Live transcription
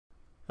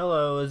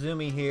Hello,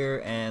 Azumi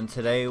here, and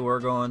today we're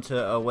going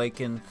to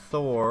awaken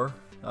Thor.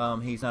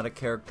 He's not a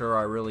character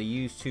I really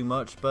use too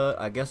much,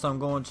 but I guess I'm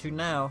going to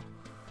now.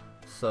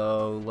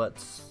 So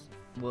let's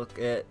look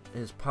at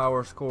his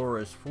power score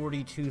is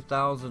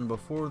 42,000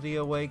 before the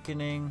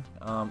awakening.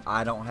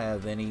 I don't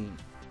have any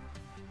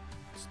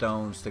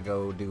stones to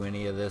go do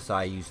any of this.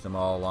 I used them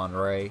all on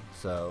Ray,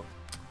 so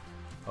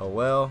oh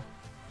well.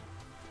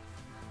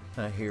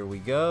 Here we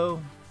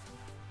go.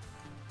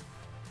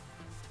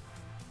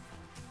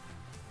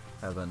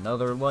 Have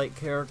another light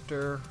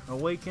character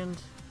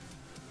awakened.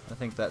 I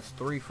think that's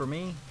 3 for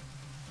me.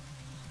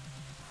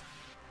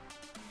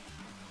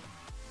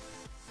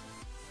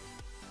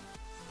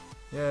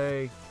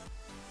 Yay.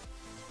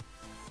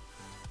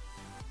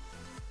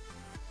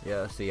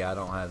 Yeah, see, I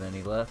don't have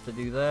any left to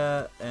do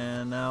that.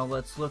 And now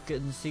let's look at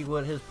and see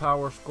what his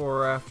power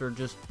score after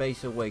just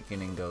base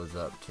awakening goes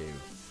up to.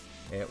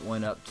 It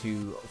went up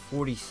to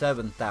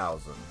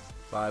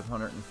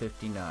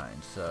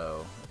 47,559,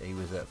 so he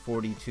was at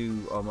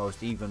 42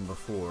 almost even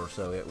before,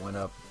 so it went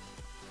up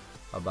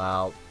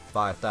about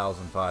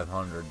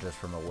 5,500 just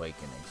from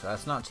awakening, so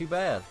that's not too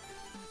bad.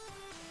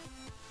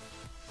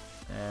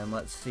 And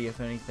let's see if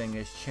anything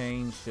has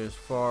changed as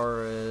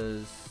far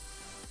as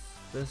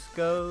this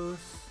goes.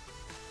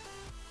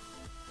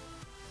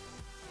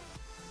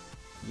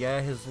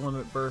 Yeah, his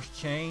limit burst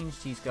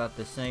changed. He's got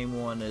the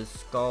same one as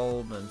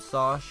Scald and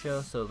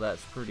Sasha, so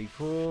that's pretty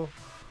cool.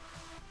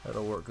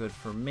 That'll work good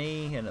for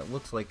me, and it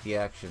looks like the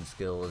action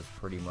skill is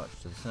pretty much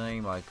the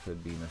same. I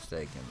could be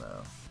mistaken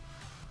though.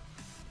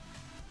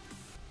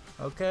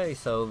 Okay,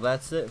 so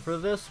that's it for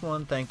this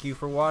one. Thank you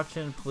for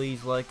watching.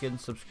 Please like and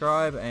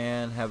subscribe,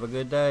 and have a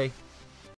good day.